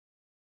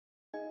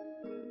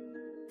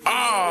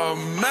Oh,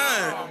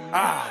 man.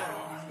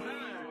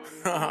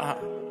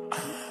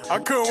 I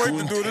couldn't wait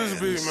to do this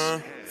beat,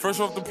 man. Fresh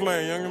off the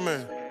plane, young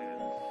man.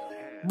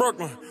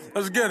 Brooklyn,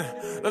 let's get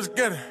it. Let's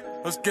get it.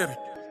 Let's get it.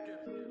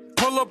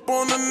 Pull up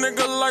on a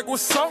nigga like,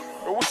 what's up?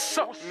 What's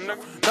up,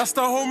 nigga? That's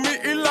the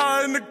homie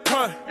Eli in the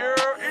cut. Yeah,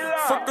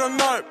 Eli. Fuck a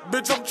night,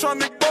 bitch, I'm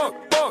tryna buck.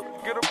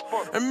 Get a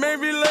buck. And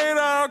maybe later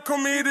I'll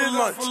come eat it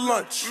lunch. For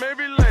lunch.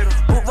 Maybe later.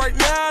 But right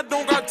now I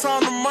don't got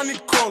time to money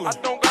calling. I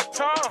don't got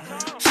time.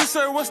 She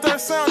said, what's that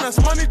sound? That's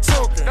money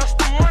talking. That's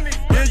the money.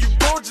 Yeah, you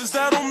gorgeous,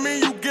 that don't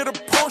mean you get a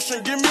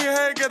portion. Give me a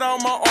head, get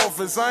out my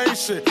office. I ain't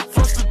shit.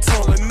 Flush the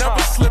toilet, never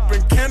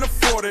slipping, can't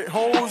afford it.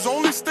 Hoes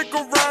only stick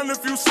around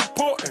if you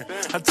supportin'.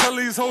 I tell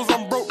these hoes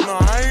I'm broke, nah,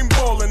 I ain't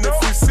ballin'. If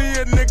we see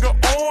a nigga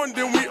on,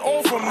 then we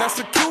off him. That's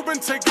a Cuban,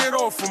 take it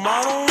off him.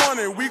 I don't want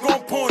it, we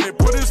gon' pawn it.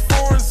 Put his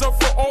foreigns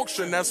up for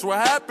auction. That's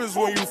what happens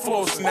when you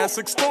flossin'. That's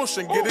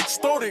extortion, get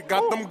extorted.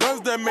 Got them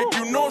guns that make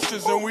you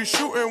nauseous, and we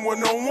shootin' with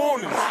no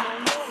warnings.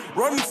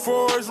 Run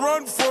for us,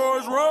 run.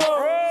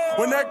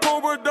 When that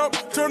Cobra dump,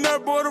 turn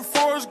that boy to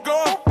Forrest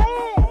Gump.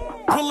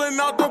 Pulling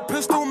out the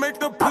pistol, make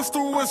the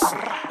pistol whistle.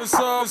 It's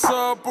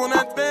up on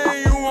that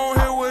thing, you won't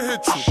hear what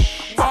hit you.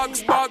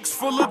 Box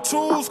full of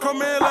tools, come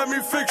here, let me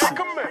fix you.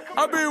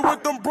 I be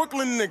with them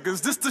Brooklyn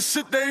niggas, this the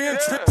shit they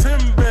into.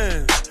 10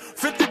 bands,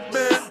 50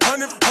 bands,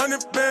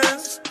 100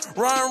 bands.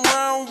 Riding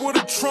around with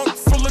a trunk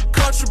full of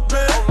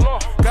contraband.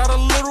 Got a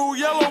little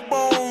yellow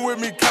bone with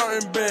me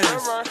counting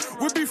bands.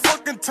 We be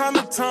fucking time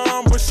to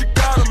time, but she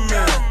got a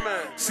man.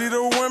 See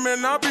the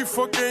women I be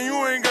fucking,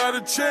 you ain't got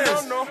a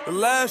chance. The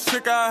last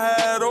chick I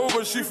had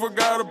over, she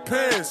forgot her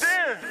pants.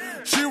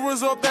 She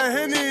was off that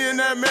Henny and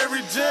that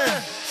Mary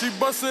Jane. She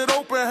busted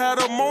open, had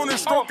her moaning,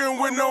 stroking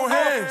with no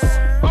hands.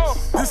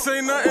 This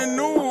ain't nothing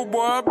new,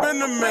 boy, I been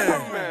the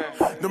man.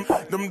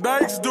 Them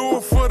dykes do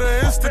it for the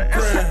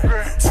Instagram.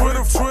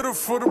 Twitter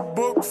for the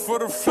book, for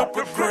the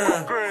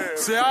flippergram.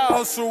 See, I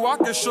hustle, I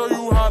can show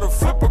you how to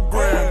flip a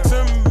gram.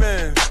 10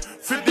 bands,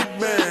 50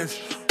 bands,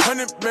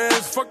 100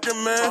 bands,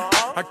 fucking man.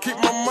 I keep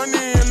my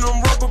money in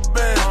them rubber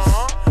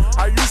bands.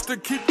 I used to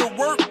keep the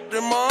work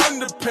in my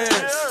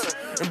underpants.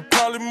 And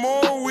probably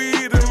more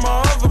weed in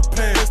my other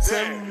pants.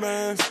 10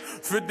 bands,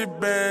 50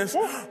 bands,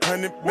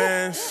 100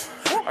 bands.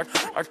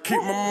 I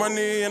keep my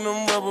money in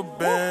them rubber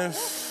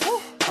bands.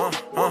 From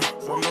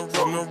the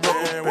rubber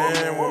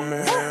band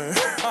woman.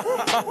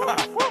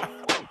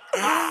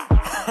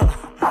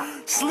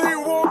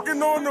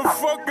 Sleepwalking on the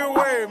fucking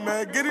way,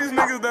 man. Get these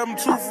niggas them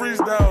 2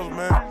 freestyles,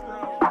 man.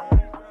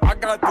 I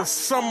got the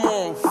summer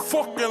on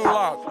fucking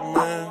lock,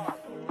 man.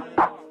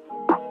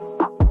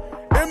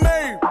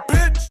 M.A.,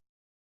 bitch.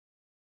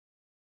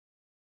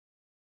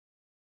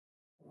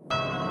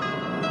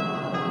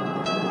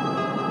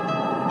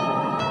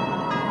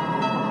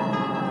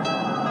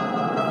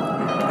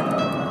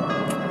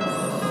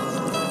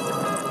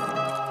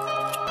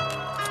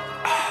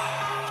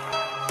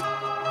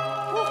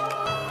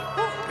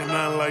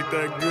 Nothing like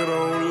that good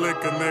old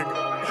liquor, nigga.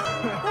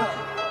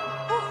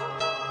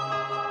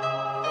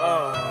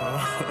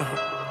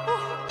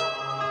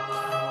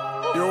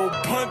 Yo,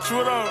 Punch,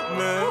 what up,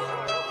 man?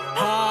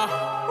 Huh?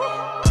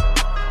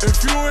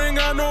 If you ain't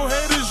got no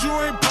haters, you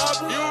ain't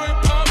poppin'.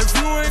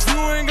 If you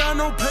ain't got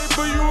no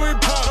paper, you ain't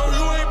poppin'.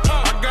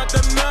 I got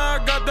that now,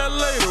 I got that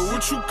later.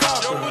 What you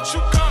coppin'?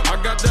 I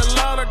got that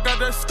lot, I got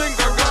that stink,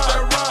 I got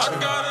that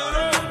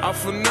ride. I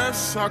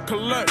finesse, I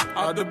collect,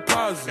 I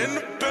deposit. In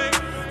the bank.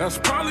 That's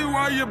probably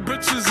why your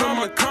bitch is in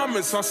my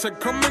comments. I said,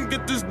 come and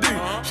get this D.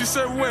 She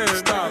said, where?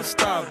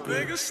 Stop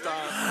it.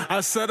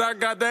 I said, I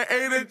got that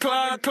 8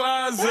 o'clock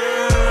closet.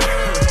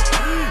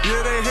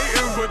 Yeah, they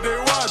hating, but they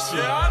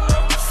watching.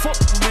 Fuck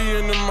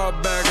being in my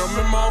bag, I'm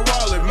in my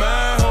wallet.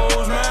 Mad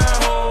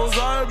hoes,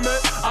 I admit.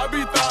 I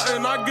be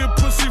thottin', I get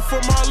pussy for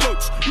my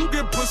looks. You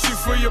get pussy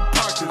for your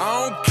pockets. I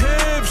don't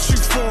care if she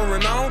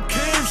foreign, I don't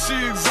care if she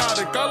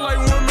exotic. I like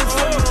women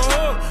from the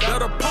hood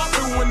that are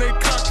poppin' when they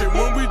cock it.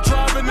 When we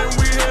driving and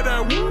we hear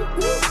that whoop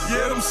whoop.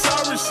 Yeah, I'm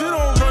sorry, she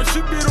don't run.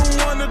 She be the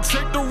one to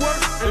take the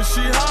work and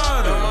she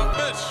hide it.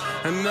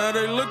 And now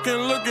they looking,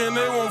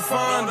 they won't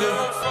find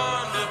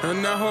it.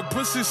 And now her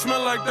pussy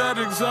smell like that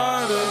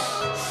exotic.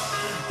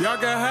 Y'all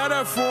can have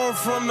that form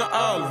from the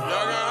island.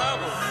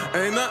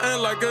 Ain't nothing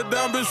like a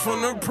dumb bitch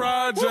from the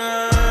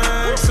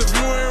projects. If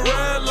you ain't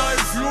red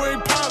life, you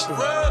ain't poppin'.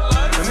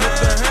 And if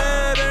the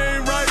head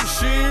ain't right,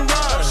 she ain't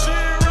right.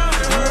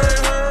 You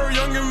ain't her,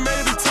 young and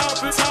made it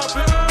top it.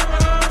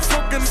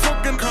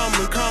 Fucking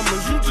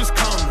commas, you just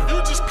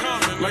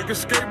common. Like a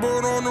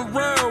skateboard on the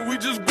rail, we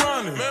just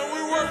grindin'.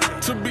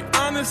 To be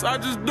honest, I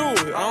just do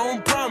it, I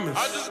don't promise.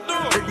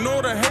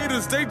 Ignore the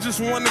haters, they just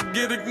wanna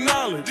get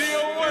acknowledged.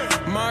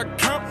 My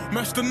account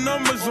match the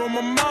numbers on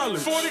my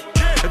mileage.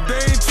 If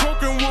they ain't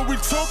talking what we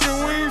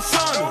talking, we ain't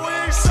signing.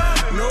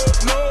 No,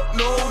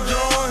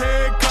 John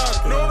head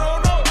cocking.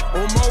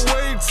 On my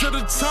way to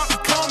the top,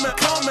 comment,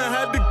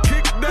 had to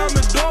kick down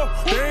the door.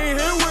 They ain't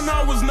here when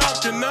I was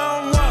knocking, now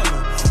I'm wildin'.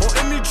 On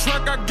any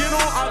track I get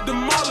on, I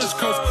demolish,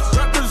 cause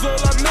rap is all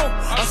I know.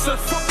 I said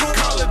fuck on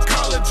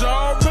college,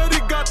 I already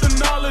got the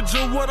knowledge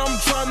to what I'm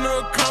trying to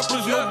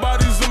accomplish.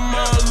 Nobody's in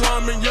my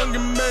alignment. Young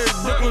and made,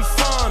 Brooklyn's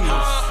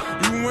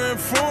finest. You ain't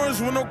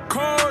foreigns with no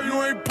car,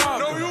 you ain't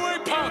poppin'. No, you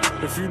ain't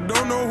poppin'. If you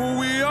don't know who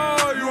we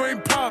are, you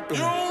ain't poppin'.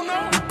 You don't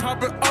know. You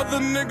poppin' other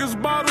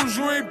niggas' bottles,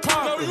 you ain't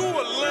poppin'. No, you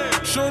a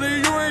lamb. Shorty,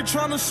 you ain't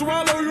tryna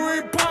swallow, you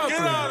ain't poppin'.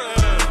 Get out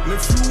of here. And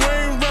if you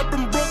ain't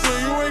reppin' Brooklyn,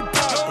 you ain't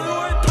poppin'. No, you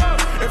ain't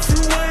poppin'. If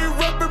you ain't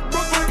reppin'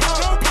 Brooklyn,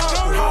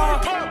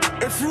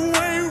 poppin'. If you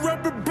ain't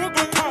reppin'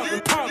 Brooklyn,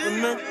 poppin',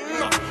 nigga.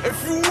 If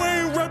you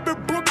ain't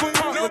reppin' Brooklyn,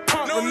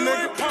 poppin',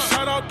 nigga.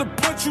 Shout out to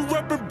Punch, you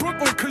reppin'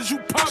 Brooklyn, cause you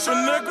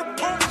poppin',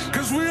 nigga.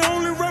 Cause we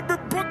only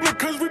reppin' Brooklyn,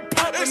 cause we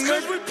poppin',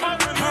 nigga.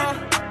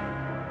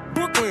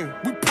 Brooklyn,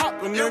 we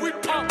poppin', nigga. Yeah, we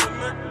poppin',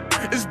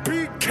 nigga. It's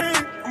BK,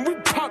 and we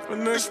poppin',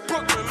 nigga. It's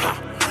Brooklyn,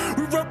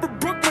 we reppin'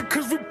 Brooklyn,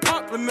 cause we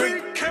poppin',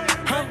 nigga.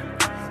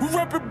 We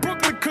reppin'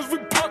 Brooklyn, cause we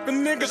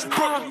poppin',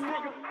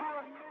 niggas.